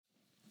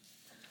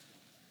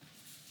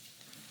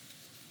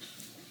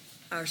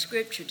Our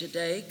scripture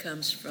today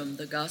comes from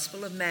the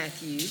Gospel of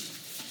Matthew,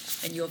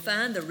 and you'll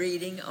find the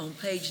reading on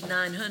page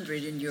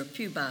 900 in your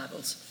pew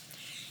Bibles.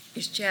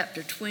 It's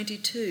chapter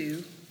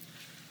 22,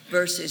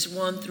 verses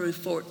 1 through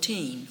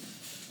 14.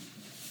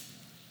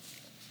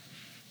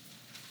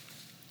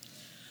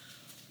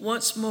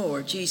 Once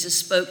more, Jesus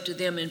spoke to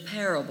them in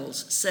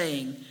parables,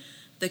 saying,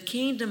 "The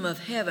kingdom of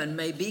heaven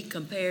may be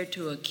compared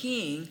to a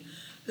king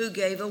who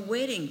gave a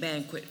wedding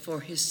banquet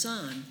for his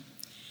son.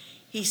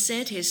 He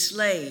sent his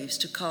slaves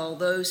to call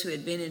those who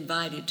had been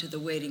invited to the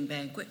wedding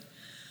banquet,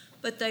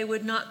 but they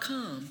would not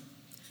come.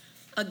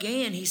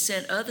 Again, he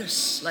sent other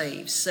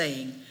slaves,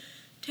 saying,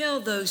 'Tell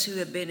those who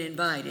have been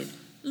invited,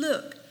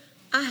 look,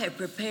 I have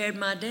prepared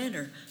my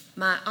dinner.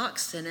 My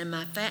oxen and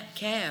my fat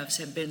calves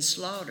have been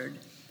slaughtered,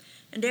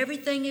 and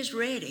everything is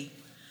ready.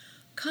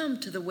 Come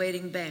to the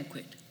wedding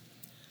banquet.'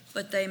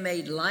 But they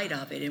made light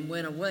of it and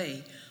went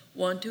away,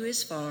 one to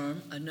his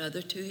farm,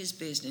 another to his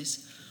business,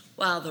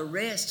 while the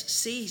rest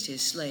seized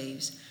his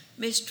slaves,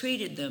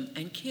 mistreated them,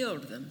 and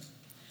killed them.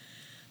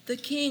 The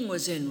king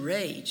was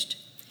enraged.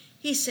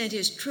 He sent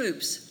his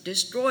troops,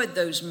 destroyed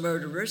those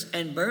murderers,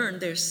 and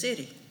burned their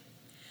city.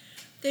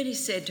 Then he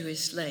said to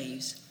his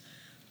slaves,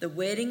 'The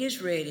wedding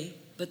is ready,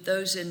 but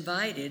those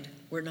invited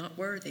were not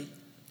worthy.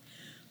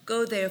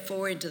 Go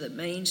therefore into the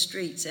main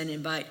streets and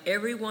invite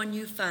everyone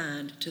you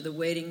find to the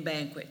wedding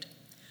banquet.'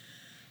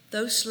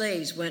 Those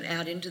slaves went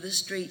out into the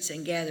streets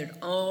and gathered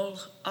all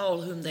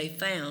whom they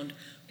found,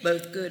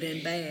 both good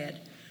and bad.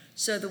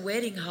 So the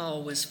wedding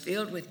hall was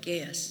filled with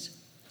guests.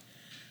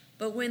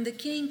 But when the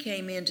king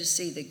came in to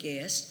see the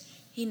guests,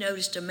 he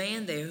noticed a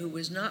man there who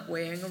was not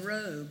wearing a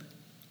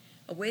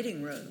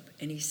wedding robe.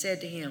 And he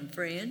said to him,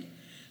 'Friend,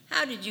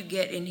 how did you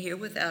get in here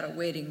without a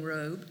wedding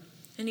robe?'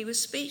 And he was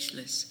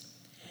speechless.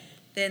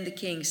 Then the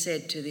king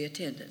said to the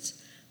attendants,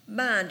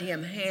 'Bind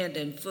him hand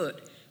and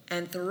foot,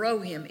 and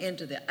throw him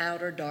into the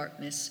outer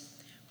darkness,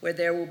 where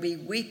there will be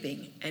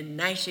weeping and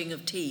gnashing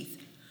of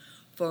teeth.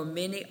 For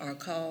many are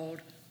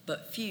called,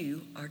 but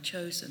few are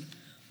chosen.'"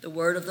 The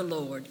word of the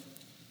Lord.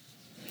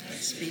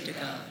 Thanks be to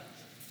God.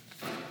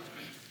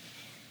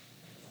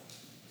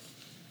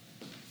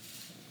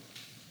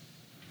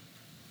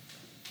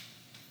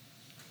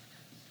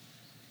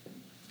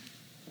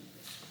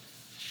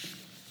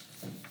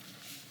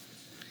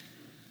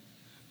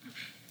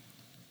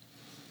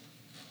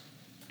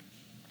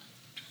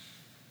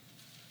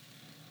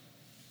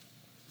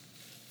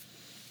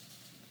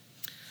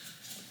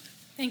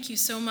 Thank you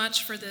so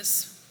much for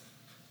this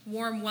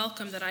warm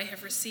welcome that I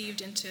have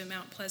received into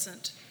Mount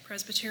Pleasant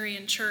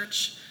Presbyterian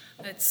Church.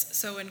 It's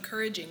so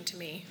encouraging to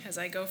me as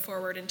I go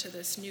forward into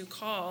this new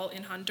call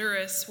in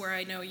Honduras, where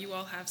I know you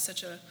all have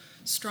such a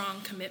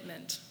strong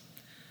commitment.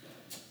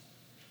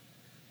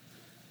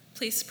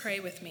 Please pray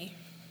with me.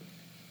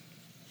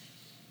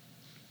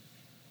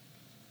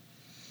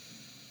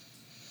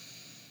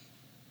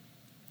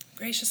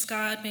 Gracious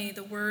God, may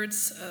the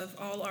words of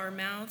all our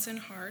mouths and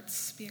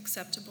hearts be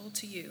acceptable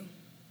to you,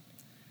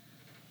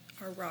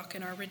 our rock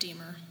and our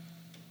Redeemer.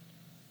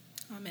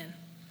 Amen.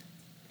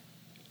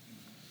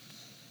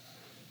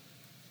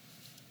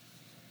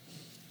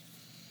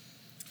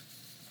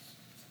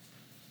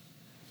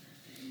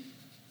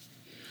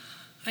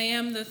 I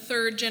am the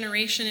third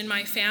generation in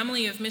my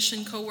family of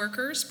mission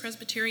co-workers,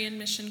 Presbyterian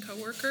mission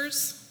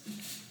co-workers.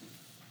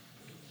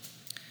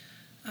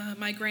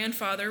 My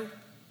grandfather,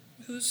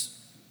 whose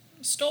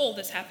stole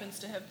this happens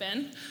to have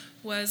been,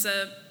 was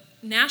a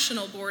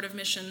National Board of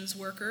Missions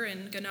worker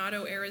in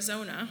Ganado,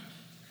 Arizona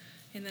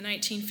in the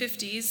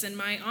 1950s, and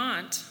my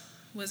aunt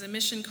was a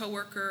mission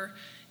co-worker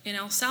in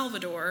El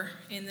Salvador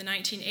in the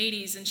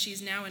 1980s, and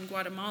she's now in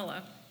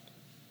Guatemala.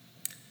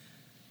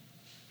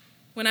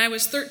 When I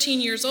was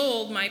 13 years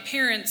old, my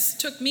parents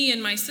took me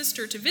and my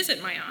sister to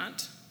visit my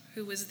aunt,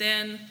 who was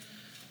then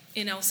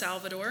in El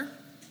Salvador.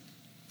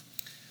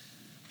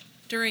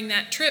 During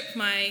that trip,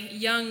 my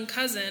young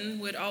cousin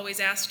would always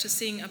ask to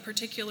sing a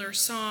particular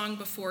song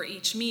before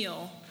each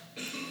meal.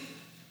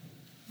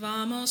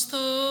 Vamos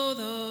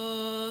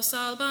todos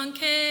al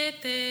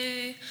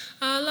banquete,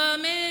 a la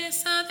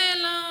mesa de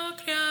la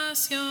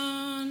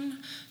creación,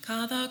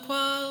 cada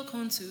cual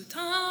con su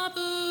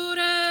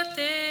taburete,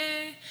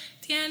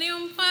 tiene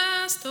un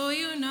puesto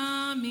y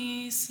una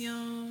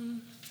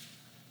misión.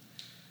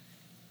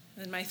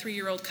 And my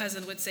 3-year-old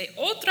cousin would say,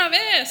 "Otra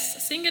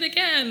vez, sing it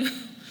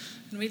again."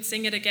 And we'd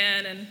sing it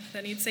again, and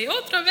then he'd say,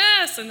 "Otra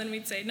vez," and then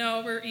we'd say, "No,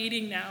 we're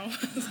eating now."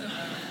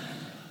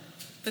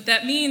 But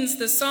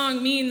the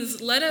song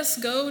means, let us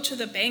go to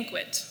the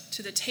banquet,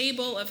 to the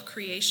table of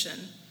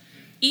creation.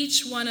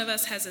 Each one of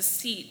us has a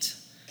seat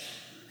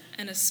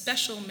and a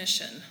special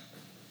mission.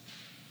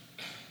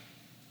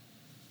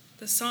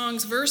 The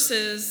song's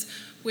verses,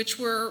 which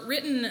were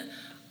written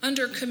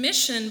under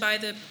commission by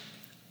the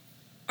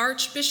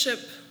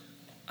Archbishop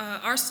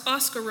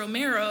Oscar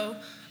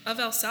Romero of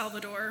El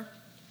Salvador,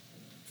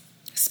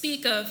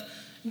 speak of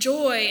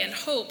joy and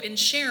hope in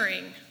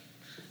sharing,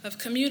 of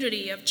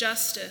community, of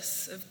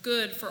justice, of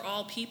good for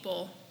all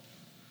people,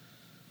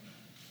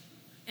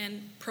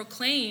 and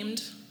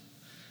proclaimed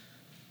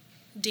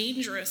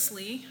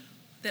dangerously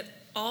that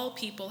all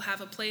people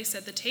have a place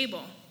at the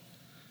table.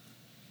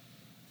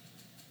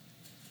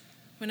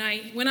 When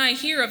I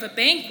hear of a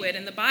banquet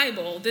in the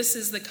Bible, this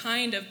is the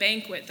kind of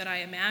banquet that I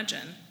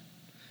imagine,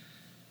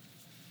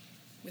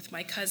 with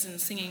my cousin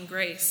singing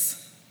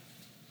Grace.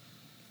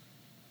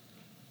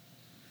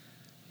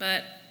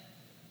 But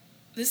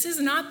this is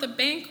not the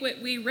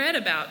banquet we read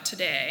about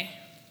today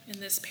in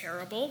this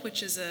parable,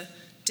 which is a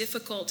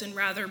difficult and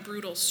rather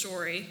brutal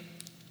story.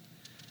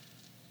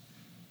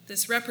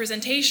 This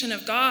representation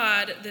of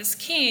God, this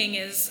king,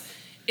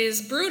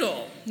 is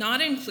brutal, not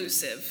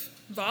inclusive,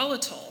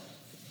 volatile,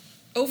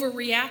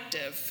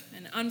 overreactive,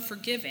 and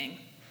unforgiving.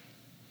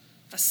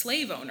 A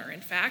slave owner,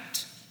 in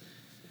fact.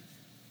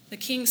 The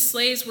king's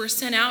slaves were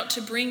sent out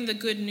to bring the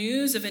good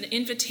news of an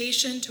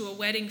invitation to a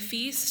wedding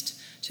feast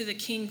to the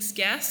king's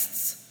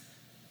guests.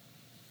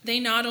 They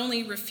not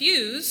only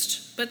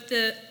refused, but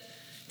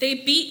they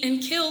beat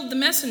and killed the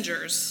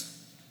messengers.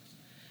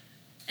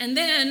 And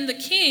then the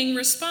king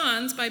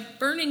responds by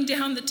burning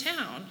down the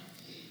town.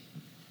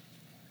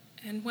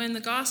 And when the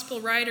gospel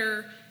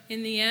writer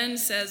in the end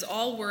says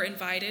all were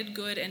invited,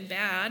 good and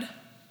bad,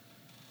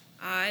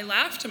 I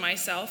laugh to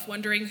myself,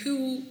 wondering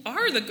who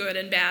are the good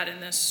and bad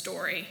in this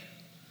story.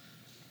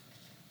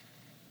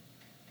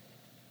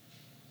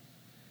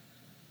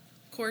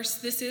 Of course,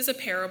 this is a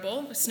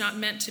parable. It's not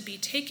meant to be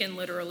taken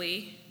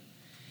literally.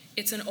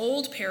 It's an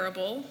old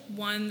parable,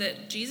 one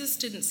that Jesus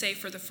didn't say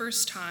for the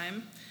first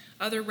time.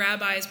 Other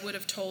rabbis would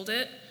have told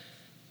it,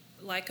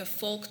 like a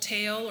folk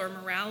tale or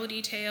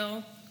morality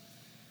tale.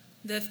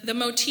 The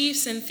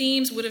motifs and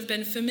themes would have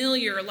been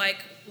familiar,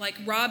 like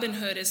Robin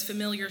Hood is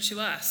familiar to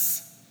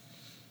us.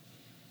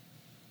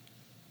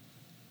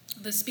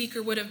 The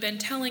speaker would have been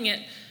telling it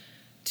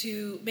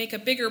to make a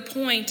bigger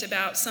point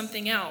about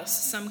something else,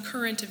 some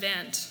current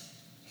event.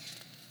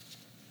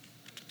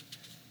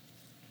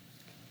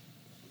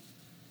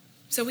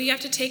 So we have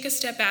to take a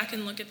step back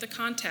and look at the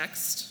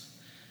context.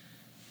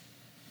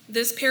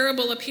 This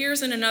parable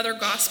appears in another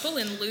gospel,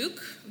 in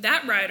Luke.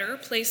 That writer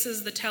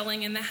places the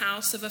telling in the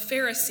house of a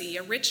Pharisee,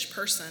 a rich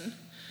person,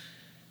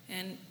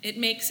 and it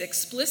makes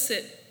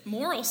explicit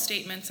moral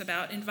statements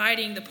about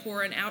inviting the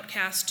poor and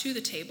outcast to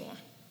the table.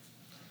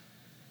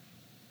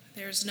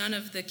 There's none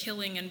of the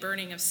killing and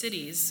burning of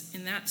cities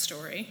in that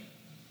story.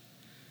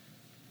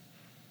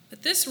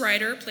 But this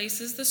writer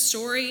places the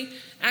story,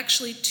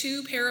 actually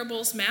two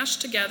parables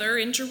mashed together,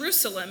 in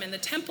Jerusalem, in the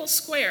temple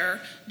square,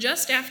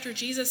 just after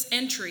Jesus'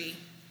 entry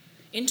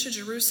into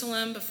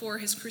Jerusalem before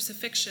his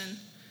crucifixion,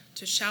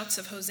 to shouts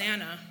of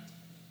Hosanna.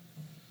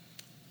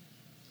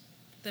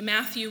 The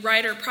Matthew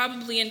writer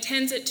probably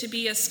intends it to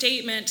be a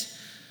statement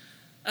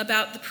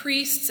about the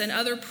priests and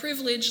other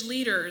privileged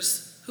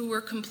leaders who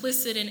were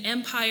complicit in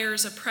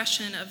empire's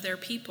oppression of their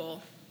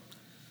people,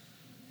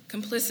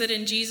 complicit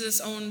in Jesus'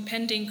 own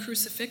pending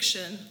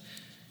crucifixion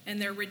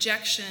and their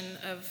rejection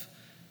of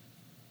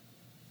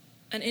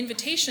an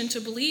invitation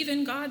to believe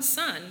in God's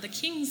Son, the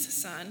King's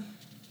Son.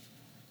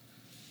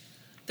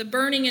 The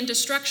burning and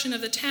destruction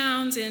of the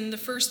towns in the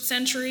first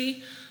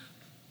century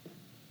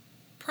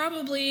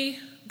probably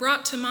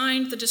brought to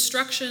mind the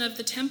destruction of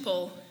the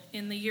temple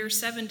in the year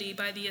 70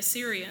 by the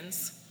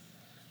Assyrians.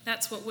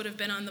 That's what would have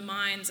been on the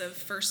minds of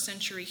first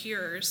century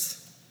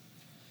hearers.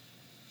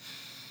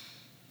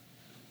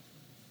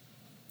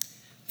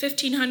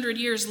 1,500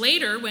 years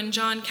later, when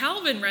John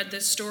Calvin read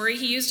this story,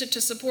 he used it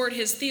to support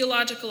his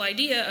theological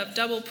idea of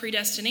double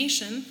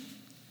predestination,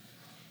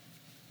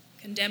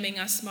 condemning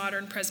us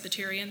modern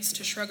Presbyterians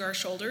to shrug our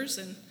shoulders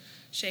and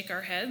shake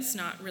our heads,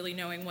 not really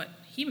knowing what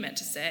he meant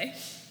to say.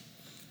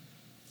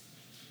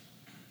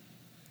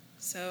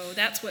 So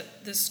that's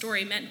what this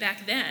story meant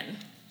back then.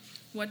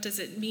 What does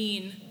it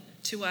mean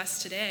to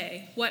us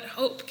today? What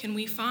hope can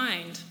we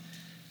find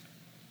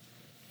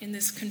in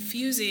this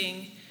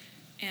confusing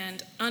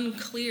and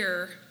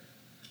unclear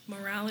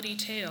morality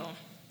tale?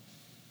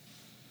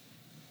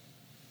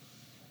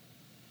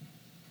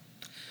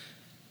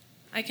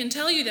 I can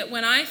tell you that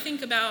when I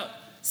think about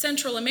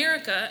Central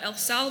America, El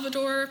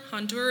Salvador,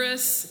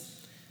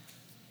 Honduras,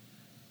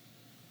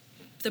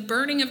 the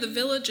burning of the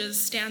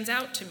villages stands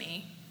out to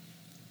me.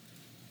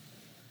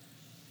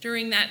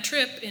 During that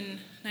trip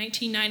in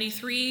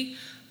 1993,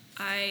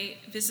 I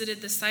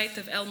visited the site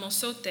of El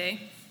Mozote.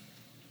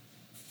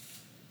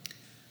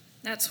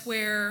 That's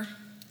where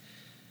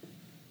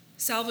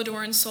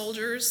Salvadoran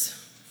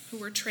soldiers, who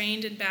were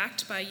trained and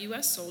backed by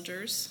U.S.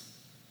 soldiers,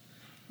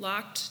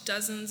 locked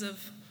dozens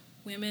of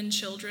women,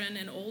 children,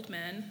 and old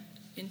men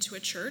into a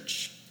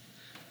church,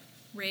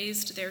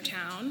 razed their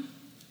town,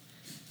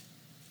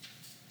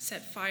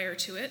 set fire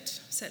to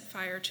it, set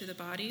fire to the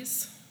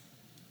bodies.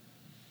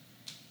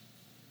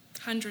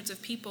 Hundreds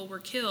of people were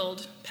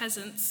killed,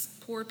 peasants,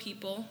 poor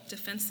people,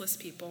 defenseless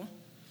people.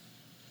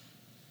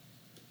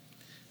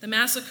 The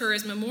massacre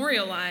is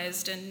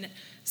memorialized and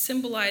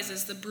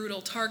symbolizes the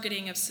brutal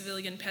targeting of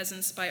civilian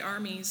peasants by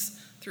armies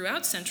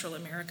throughout Central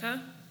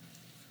America,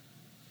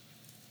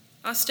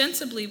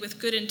 ostensibly with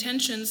good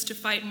intentions to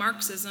fight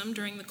Marxism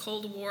during the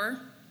Cold War.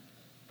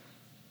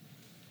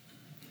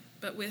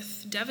 but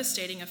with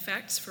devastating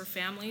effects for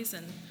families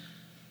and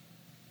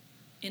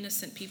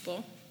innocent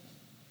people.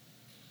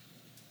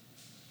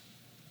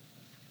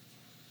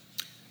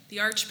 The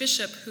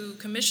archbishop who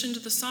commissioned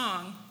the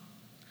song,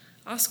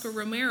 Oscar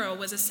Romero,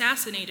 was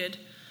assassinated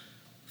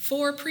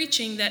for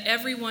preaching that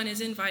everyone is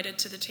invited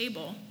to the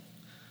table.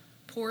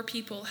 Poor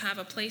people have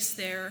a place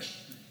there,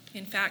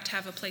 in fact,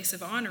 have a place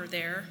of honor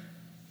there.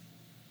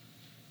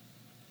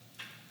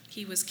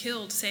 He was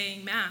killed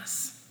saying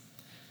Mass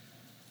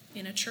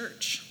in a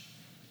church.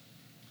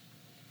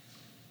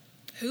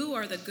 Who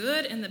are the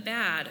good and the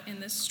bad in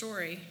this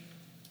story?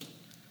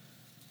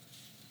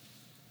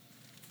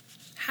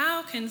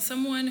 How can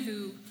someone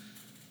who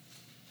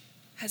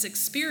has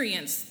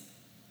experienced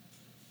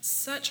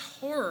such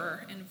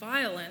horror and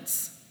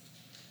violence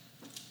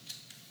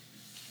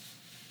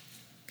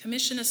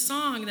commission a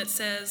song that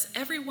says,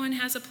 everyone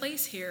has a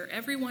place here,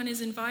 everyone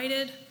is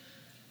invited,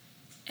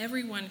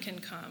 everyone can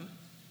come?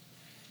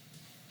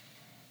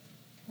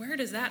 Where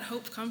does that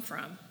hope come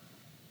from?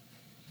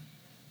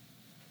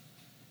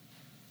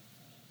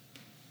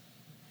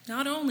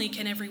 Not only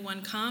can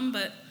everyone come,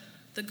 but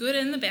the good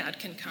and the bad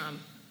can come.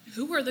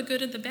 Who are the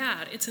good and the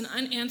bad? It's an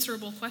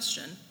unanswerable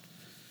question.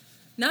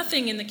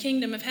 Nothing in the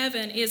kingdom of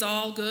heaven is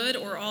all good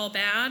or all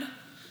bad.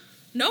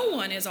 No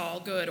one is all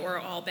good or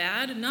all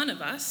bad. None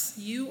of us,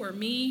 you or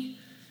me.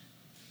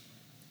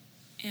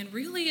 And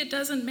really, it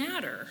doesn't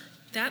matter.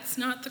 That's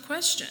not the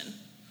question.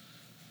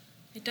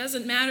 It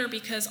doesn't matter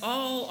because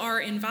all are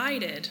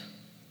invited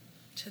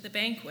to the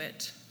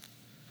banquet.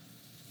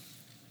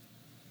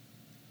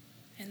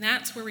 And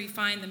that's where we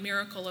find the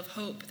miracle of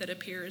hope that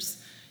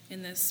appears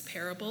in this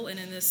parable and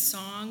in this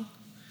song.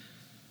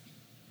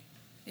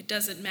 It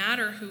doesn't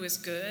matter who is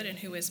good and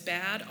who is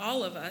bad.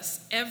 All of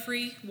us,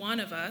 every one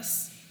of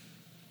us,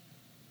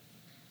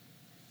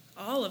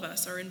 all of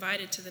us are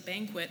invited to the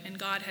banquet, and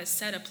God has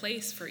set a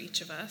place for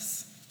each of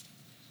us.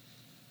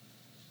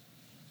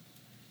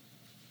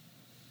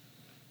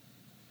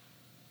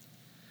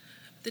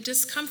 The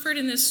discomfort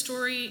in this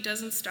story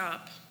doesn't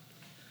stop.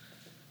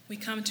 We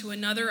come to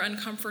another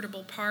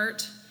uncomfortable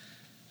part.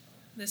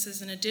 This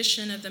is an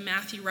addition of the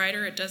Matthew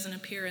writer. It doesn't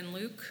appear in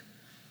Luke.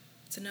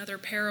 It's another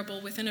parable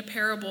within a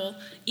parable.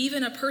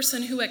 Even a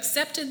person who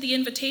accepted the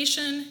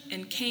invitation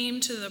and came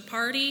to the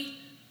party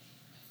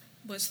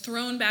was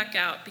thrown back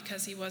out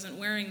because he wasn't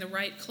wearing the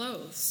right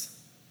clothes.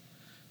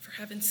 For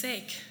heaven's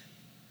sake,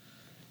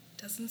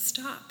 it doesn't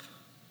stop.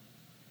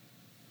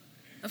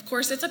 Of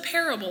course, it's a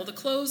parable. The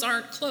clothes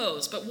aren't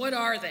clothes, but what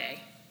are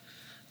they?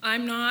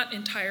 I'm not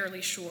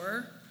entirely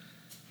sure.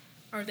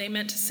 Are they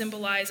meant to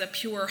symbolize a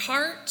pure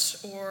heart,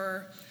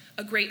 or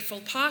a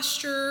grateful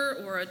posture,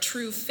 or a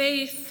true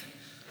faith,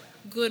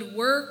 good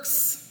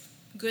works,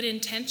 good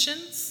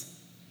intentions?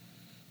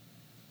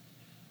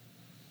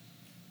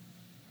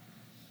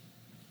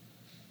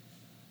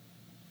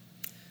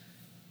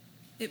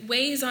 It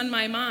weighs on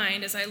my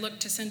mind as I look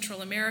to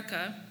Central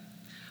America.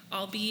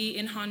 I'll be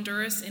in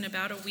Honduras in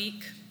about a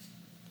week.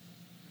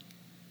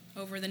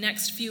 Over the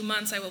next few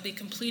months, I will be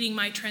completing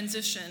my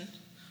transition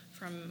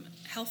from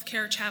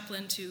healthcare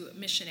chaplain to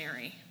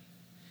missionary.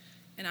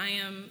 And I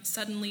am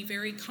suddenly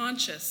very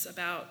conscious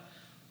about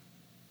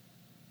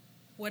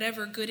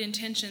whatever good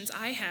intentions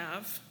I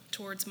have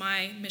towards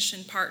my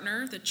mission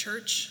partner, the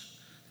church,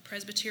 the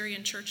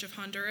Presbyterian Church of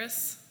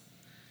Honduras.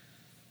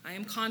 I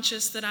am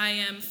conscious that I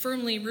am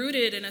firmly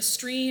rooted in a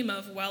stream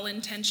of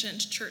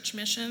well-intentioned church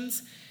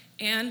missions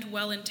and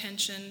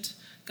well-intentioned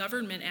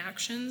government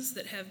actions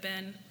that have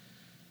been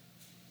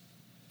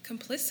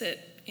complicit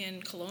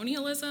in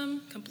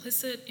colonialism,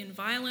 complicit in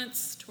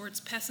violence towards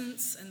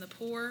peasants and the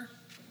poor.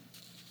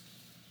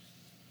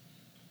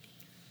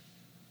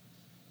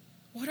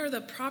 What are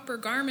the proper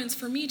garments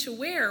for me to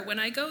wear when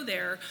I go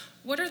there?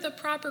 What are the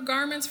proper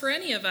garments for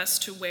any of us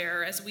to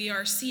wear as we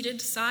are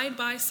seated side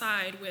by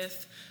side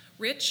with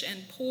rich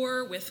and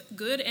poor, with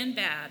good and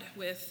bad,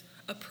 with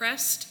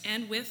oppressed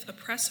and with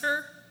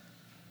oppressor?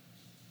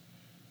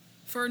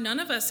 For none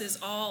of us is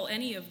all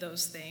any of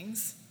those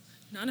things.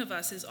 None of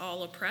us is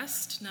all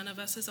oppressed. None of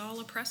us is all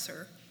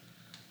oppressor.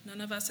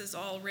 None of us is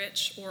all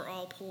rich or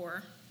all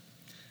poor.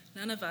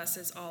 None of us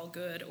is all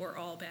good or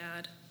all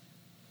bad.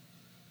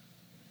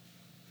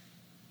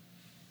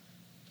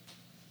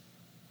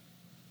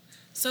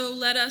 So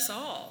let us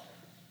all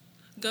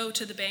go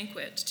to the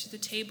banquet, to the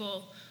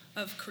table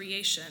of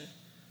creation.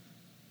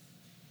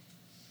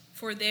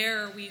 For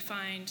there we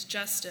find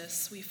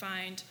justice, we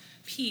find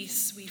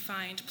peace, we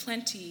find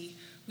plenty,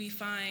 we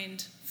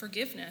find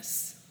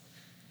forgiveness.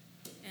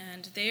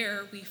 And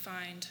there we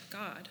find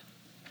God.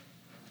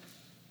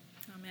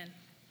 Amen.